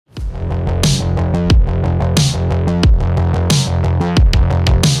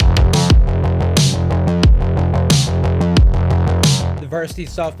varsity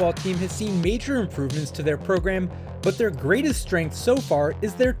softball team has seen major improvements to their program, but their greatest strength so far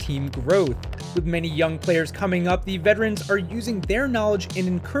is their team growth. With many young players coming up, the veterans are using their knowledge and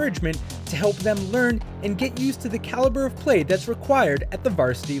encouragement to help them learn and get used to the caliber of play that's required at the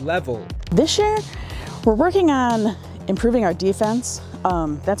varsity level. This year, we're working on improving our defense.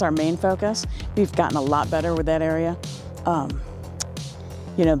 That's our main focus. We've gotten a lot better with that area.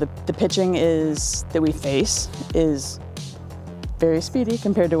 You know, the pitching that we face is very speedy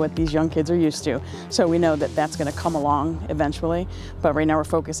compared to what these young kids are used to. So we know that that's going to come along eventually, but right now we're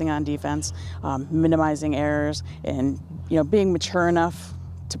focusing on defense, minimizing errors, and being mature enough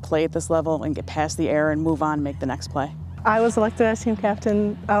to play at this level and get past the error and move on, make the next play. I was elected as team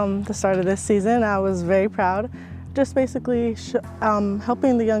captain the start of this season. I was very proud. Just basically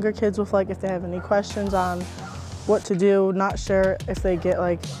helping the younger kids with if they have any questions on what to do, not sure if they get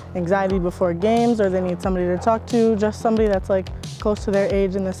anxiety before games or they need somebody to talk to, just somebody that's close to their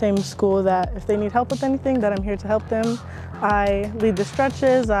age in the same school, that if they need help with anything, that I'm here to help them. I lead the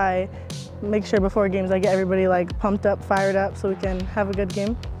stretches, I make sure before games I get everybody pumped up, fired up, so we can have a good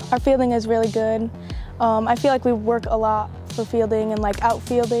game. Our fielding is really good. I feel like we work a lot for fielding and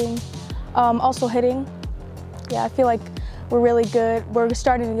outfielding, also hitting. Yeah, I feel like we're really good. We're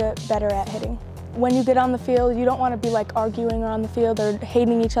starting to get better at hitting. When you get on the field, you don't want to be arguing around the field or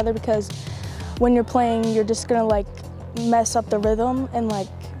hating each other, because when you're playing, you're just gonna mess up the rhythm. And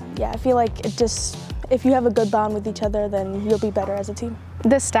yeah, I feel like if you have a good bond with each other, then you'll be better as a team.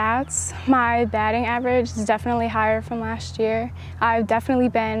 The stats, my batting average is definitely higher from last year. I've definitely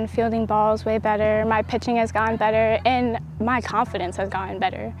been fielding balls way better. My pitching has gotten better, and my confidence has gotten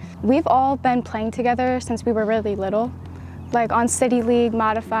better. We've all been playing together since we were really little. On City League,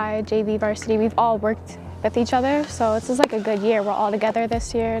 Modified, JV, Varsity, we've all worked with each other. So it's just a good year. We're all together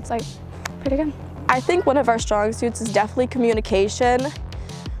this year. It's pretty good. I think one of our strong suits is definitely communication.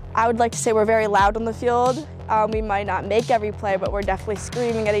 I would like to say we're very loud on the field. We might not make every play, but we're definitely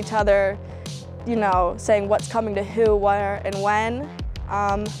screaming at each other, saying what's coming to who, where, and when.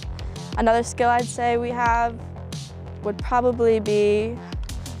 Another skill I'd say we have would probably be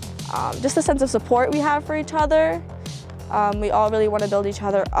just a sense of support we have for each other. We all really want to build each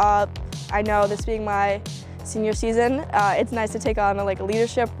other up. I know, this being my senior season, it's nice to take on a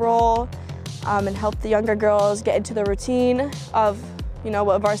leadership role and help the younger girls get into the routine of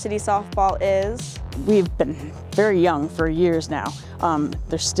what varsity softball is. We've been very young for years now.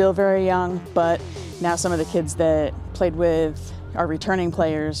 They're still very young, but now some of the kids that played with our returning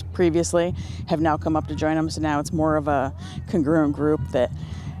players previously have now come up to join them, so now it's more of a congruent group that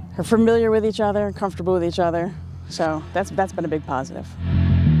are familiar with each other, comfortable with each other. So that's been a big positive.